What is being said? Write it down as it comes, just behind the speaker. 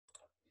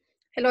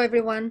Hello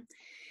everyone.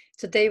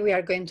 Today we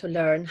are going to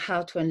learn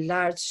how to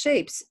enlarge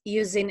shapes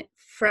using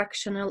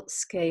fractional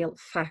scale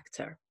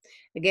factor.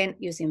 Again,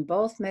 using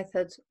both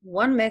methods.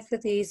 One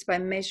method is by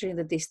measuring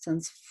the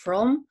distance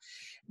from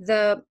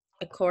the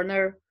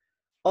corner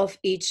of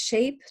each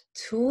shape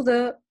to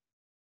the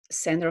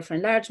center of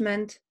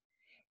enlargement,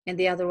 and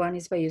the other one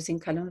is by using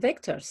column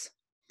vectors.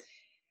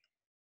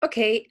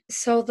 Okay,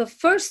 so the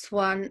first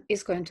one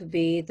is going to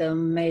be the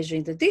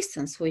measuring the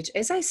distance, which,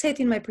 as I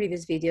said in my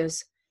previous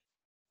videos,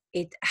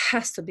 it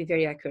has to be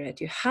very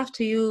accurate. You have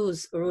to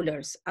use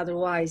rulers,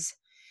 otherwise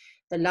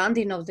the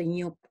landing of the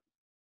new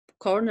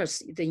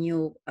corners, the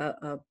new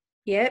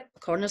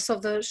corners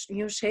of the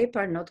new shape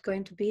are not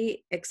going to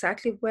be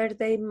exactly where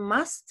they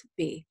must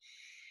be.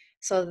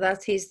 So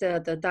that is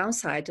the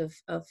downside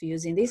of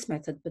using this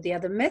method. But the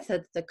other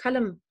method, the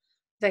column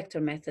vector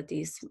method,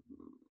 is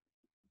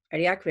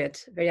very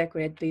accurate, but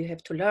you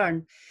have to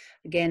learn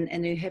again,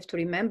 and you have to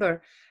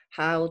remember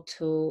how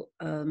to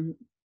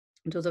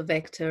do the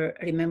vector,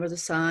 remember the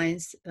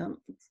signs,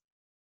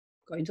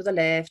 going to the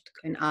left,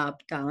 going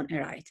up, down, and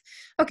right.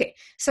 Okay,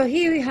 so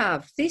here we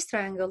have this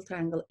triangle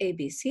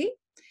ABC.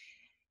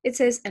 It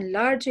says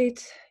enlarge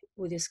it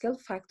with your scale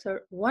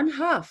factor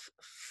 1/2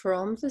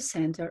 from the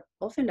center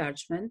of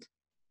enlargement,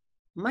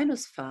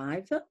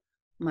 -5,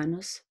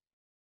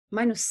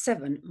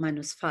 -7,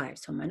 -5.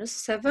 So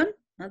 -7,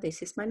 now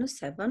this is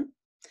 -7,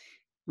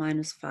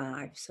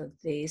 -5. So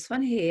this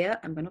one here,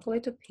 I'm going to call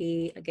it a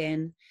P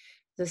again,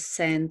 the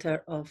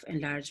center of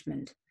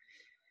enlargement.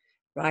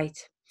 Right.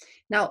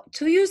 Now,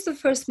 to use the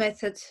first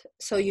method,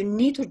 so you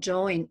need to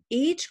join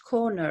each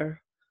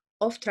corner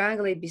of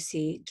triangle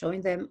ABC,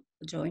 join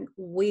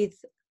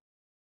with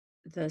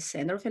the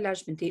center of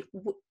enlargement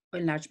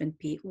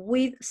P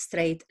with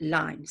straight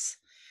lines.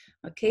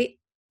 Okay,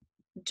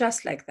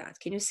 just like that.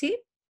 Can you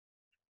see?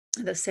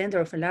 The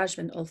center of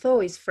enlargement, although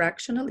it's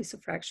fractional, it's a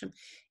fraction,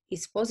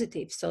 is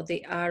positive. So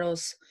the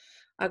arrows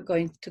are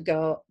going to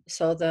go,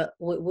 so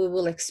we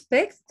will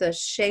expect the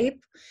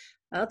shape,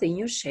 the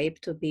new shape,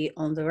 to be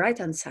on the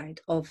right-hand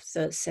side of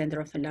the center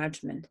of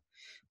enlargement.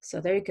 So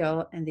there you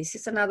go, and this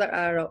is another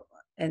arrow,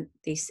 and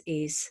this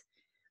is,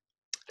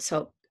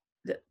 so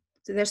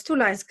there's two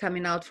lines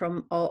coming out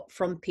from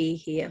P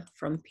here,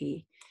 from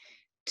P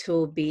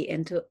to B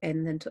and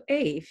then to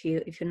A, if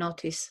you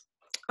notice.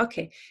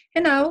 Okay,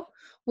 and now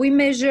we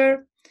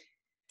measure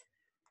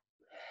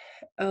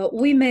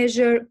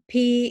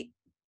P.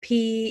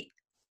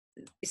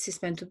 This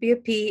is meant to be a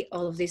P.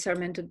 All of these are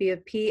meant to be a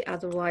P.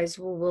 Otherwise,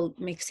 we will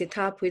mix it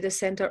up with the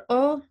center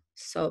O.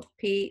 So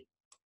P,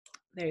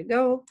 there you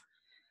go.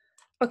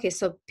 Okay,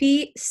 so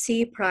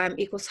PC prime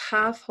equals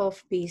 1/2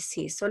 of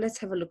PC. So let's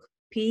have a look.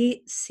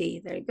 PC,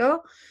 there you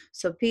go.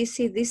 So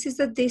PC, this is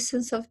the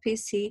distance of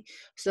PC.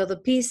 So the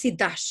PC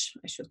dash,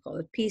 I should call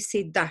it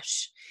PC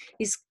dash,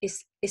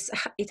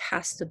 it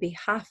has to be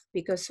 1/2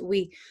 because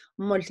we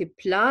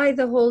multiply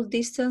the whole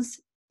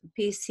distance,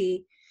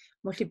 PC,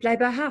 multiply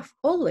by 1/2.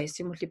 Always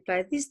you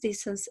multiply this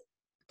distance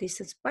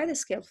by the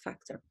scale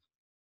factor.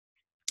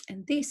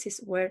 And this is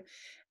where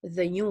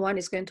the new one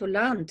is going to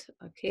land,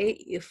 okay?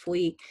 If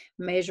we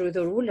measure with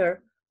a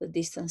ruler the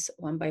distance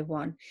one by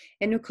one.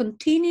 And you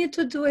continue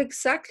to do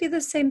exactly the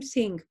same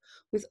thing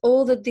with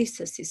all the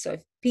distances. So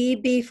if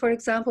PB, for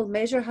example,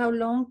 measure how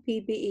long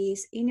PB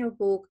is in your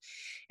book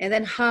and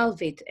then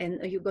halve it.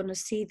 And you're going to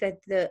see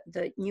that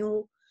the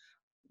new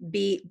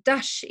B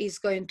dash is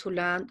going to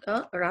land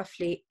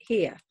roughly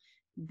here,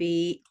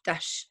 B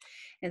dash.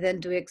 And then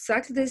do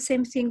exactly the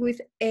same thing with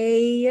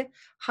A,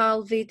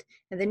 halve it,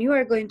 and then you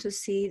are going to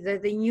see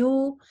that the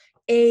new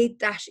A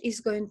dash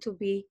is going to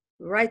be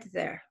right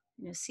there,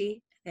 you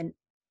see? And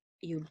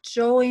you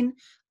join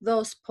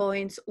those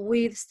points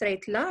with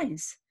straight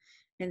lines.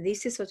 And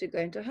this is what you're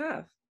going to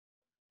have,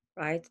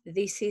 right?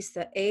 This is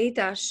the A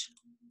dash,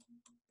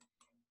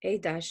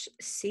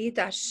 C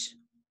dash,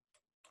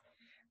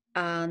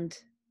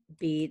 and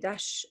B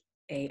dash,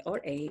 A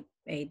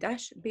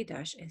dash, B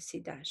dash, and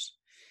C dash.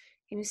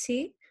 Can you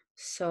see?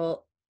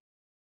 So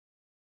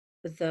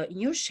the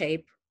new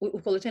shape, we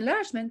call it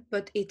enlargement,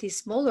 but it is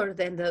smaller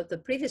than the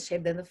previous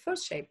shape, than the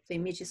first shape. The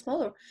image is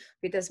smaller.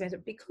 It doesn't matter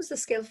because the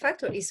scale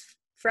factor is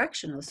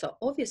fractional. So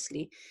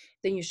obviously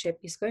the new shape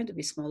is going to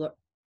be smaller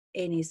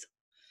and is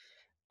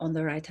on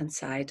the right-hand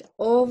side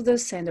of the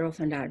center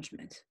of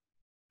enlargement.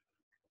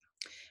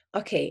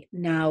 Okay,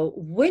 now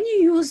when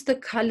you use the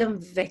column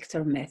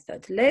vector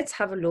method, let's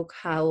have a look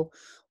how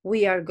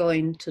we are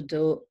going to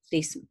do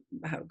this,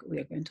 how we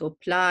are going to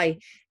apply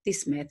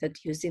this method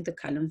using the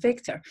column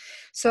vector.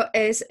 So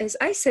as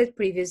I said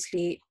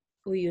previously,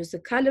 we use the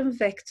column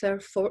vector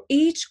for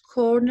each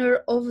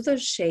corner of the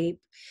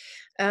shape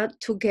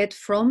to get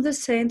from the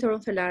center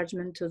of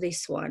enlargement to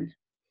this one.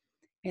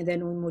 And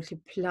then we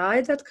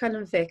multiply that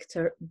column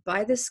vector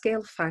by the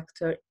scale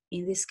factor,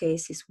 in this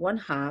case is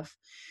 1/2,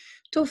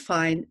 to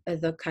find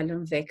the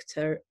column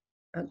vector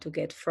to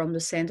get from the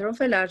center of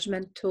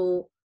enlargement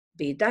to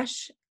B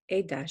dash,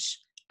 A dash,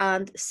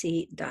 and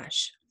C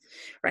dash.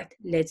 Right,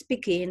 let's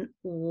begin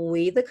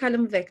with the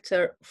column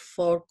vector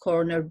for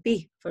corner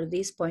B, for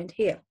this point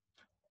here.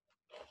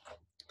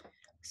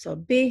 So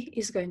B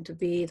is going to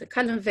be the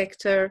column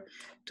vector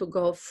to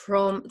go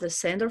from the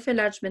center of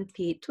enlargement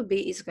P to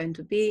B is going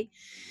to be,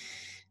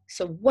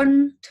 so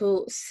 1,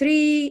 2,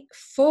 3,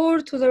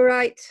 4 to the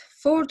right,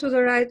 4 to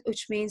the right,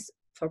 which means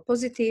for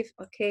positive,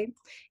 okay?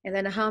 And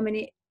then how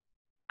many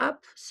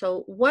up?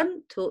 So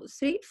 1, 2,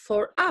 3,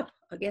 4 up,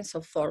 again,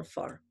 so 4,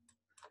 4.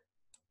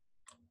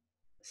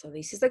 So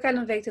this is the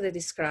column vector that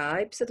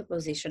describes the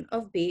position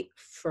of B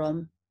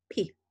from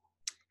P.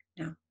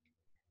 Now,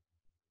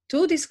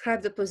 to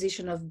describe the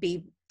position of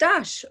B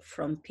dash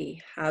from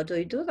P, how do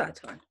we do that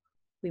one?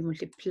 We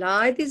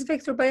multiply this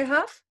vector by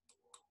half,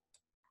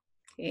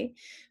 okay,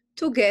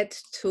 to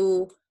get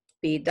to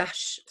B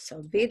dash.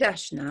 So B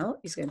dash now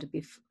is going to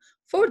be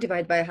 4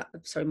 divided by half,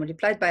 sorry,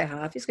 multiplied by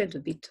half is going to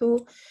be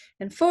 2,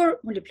 and 4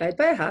 multiplied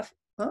by half,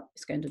 oh,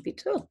 is going to be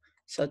 2.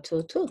 So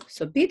 2, 2.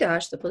 So B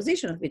dash, the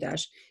position of B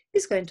dash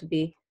is going to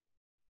be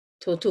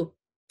 2, 2.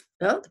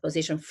 Well, the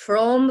position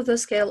from the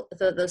scale,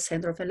 the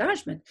center of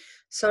enlargement.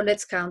 So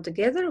let's count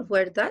together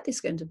where that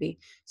is going to be.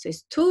 So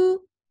it's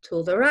 2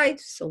 to the right,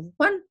 so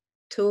 1,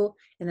 2,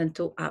 and then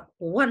 2 up.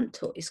 1,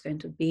 2 is going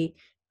to be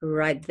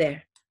right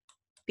there.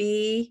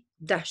 B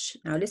dash.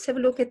 Now let's have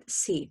a look at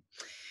C.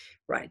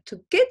 Right,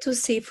 to get to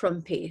C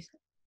from P,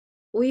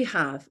 we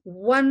have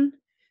 1,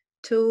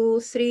 2,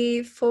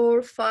 3,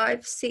 4,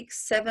 5,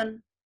 6,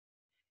 7,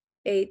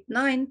 8,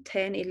 9,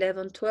 10,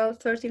 11, 12,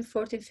 13,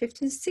 14,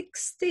 15,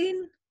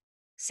 16.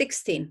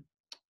 16,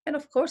 and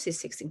of course it's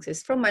 16, so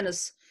it's from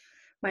minus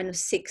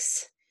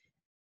 6.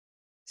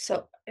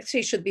 So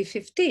actually it should be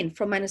 15,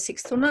 from minus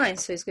 6 to 9,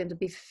 so it's going to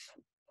be,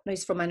 no,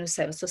 it's from minus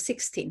 7, so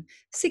 16.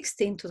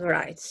 16 to the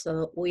right,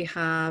 so we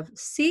have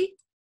C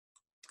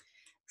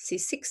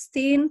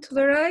 16 to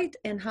the right,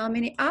 and how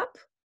many up?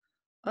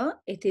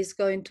 It is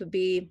going to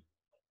be,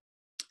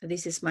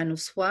 this is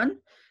minus 1,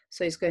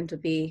 so it's going to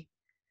be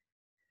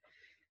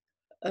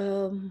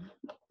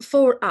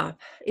 4 up,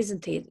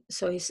 isn't it?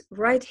 So it's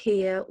right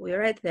here,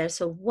 we're right there.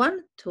 So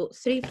 1, 2,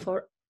 3,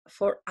 4,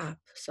 4 up.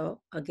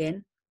 So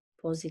again,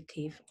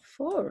 positive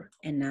 4.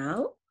 And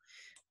now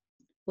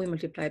we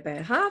multiply by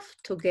a half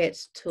to get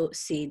to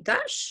C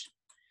dash.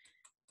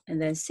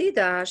 And then C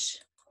dash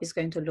is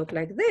going to look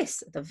like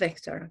this, the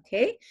vector,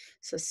 okay?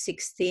 So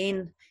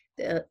 16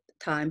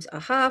 times a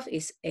half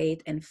is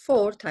 8, and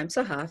 4 times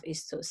a half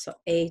is 2, so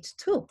 8,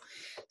 2.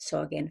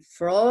 So again,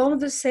 from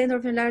the center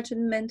of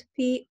enlargement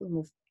P, we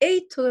move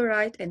 8 to the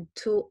right and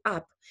 2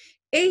 up.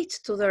 8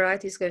 to the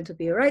right is going to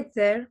be right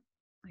there,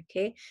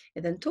 okay?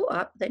 And then 2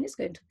 up, then it's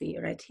going to be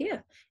right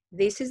here.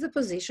 This is the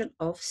position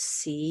of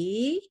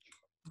C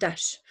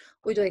dash.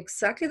 We do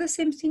exactly the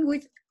same thing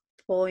with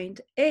point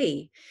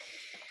A.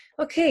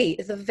 Okay,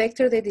 the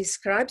vector that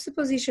describes the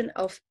position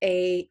of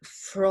A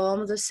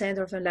from the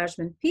center of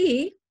enlargement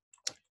P,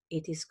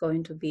 it is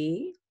going to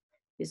be,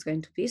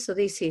 so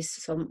this is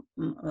some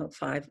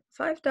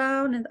 5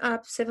 down and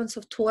up, 7,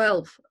 so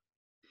 12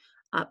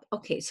 up.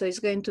 Okay, so it's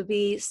going to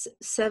be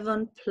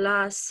 7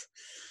 plus,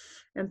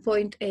 and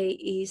point A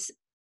is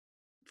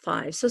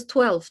 5, so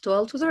 12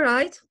 to the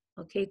right.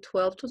 Okay,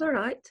 12 to the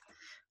right.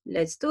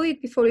 Let's do it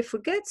before we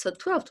forget. So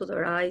 12 to the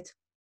right.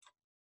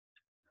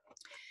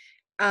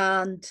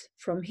 And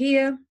from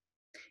here,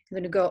 I'm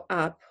going to go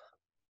up.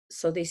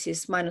 So this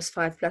is minus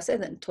 5 plus,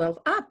 and then 12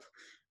 up,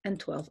 and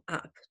 12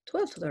 up.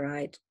 12 to the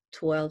right,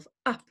 12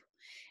 up.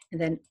 And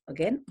then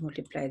again,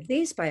 multiply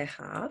this by a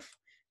half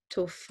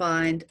to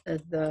find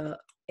the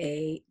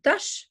A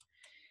dash.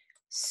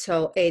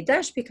 So A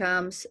dash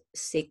becomes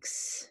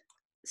 6,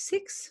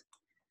 6.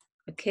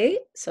 Okay,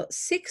 so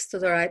 6 to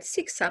the right,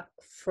 6 up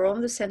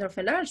from the center of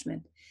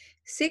enlargement.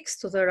 6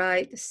 to the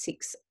right,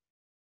 6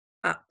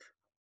 up.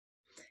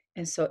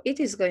 And so it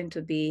is going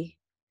to be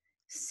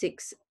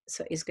 6,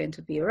 so it's going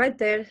to be right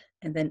there,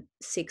 and then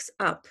 6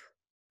 up.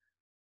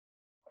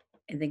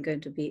 And then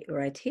going to be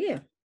right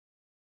here,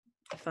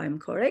 if I'm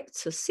correct.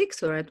 So 6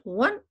 to the right,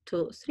 1,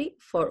 2, 3,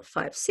 4,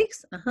 5,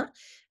 6,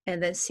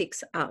 and then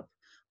 6 up.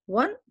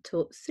 1,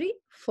 2, 3,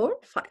 4,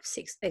 5,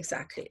 6,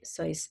 exactly.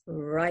 So it's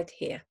right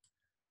here.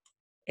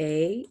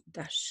 A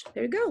dash.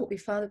 There you go. We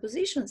found the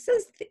positions.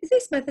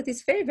 This method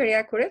is very, very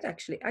accurate,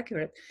 actually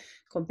accurate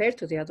compared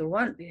to the other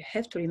one. We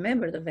have to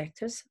remember the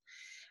vectors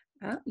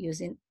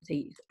using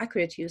the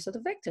accurate use of the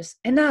vectors.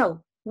 And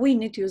now we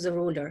need to use a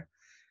ruler.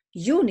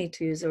 You need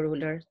to use a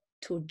ruler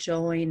to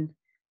join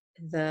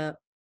the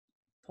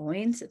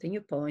points, the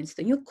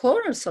new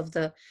corners of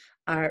the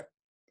our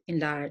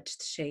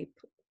enlarged shape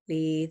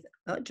with,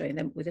 join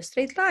them with a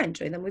straight line,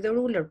 join them with a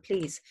ruler,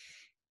 please,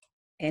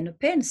 and a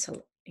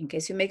pencil. In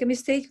case you make a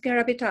mistake, you can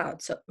rub it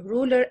out. So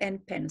ruler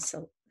and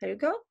pencil, there you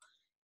go.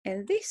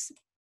 And this,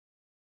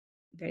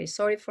 very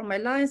sorry for my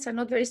lines, are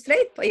not very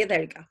straight, but yeah,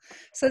 there you go.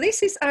 So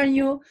this is our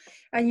new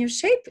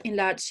shape,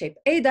 enlarged shape,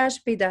 A dash,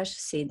 B dash,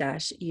 C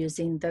dash,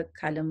 using the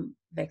column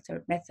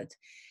vector method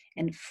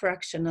and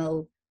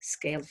fractional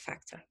scale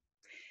factor.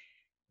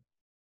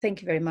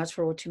 Thank you very much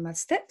for watching Math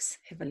Steps.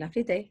 Have a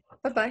lovely day.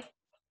 Bye-bye.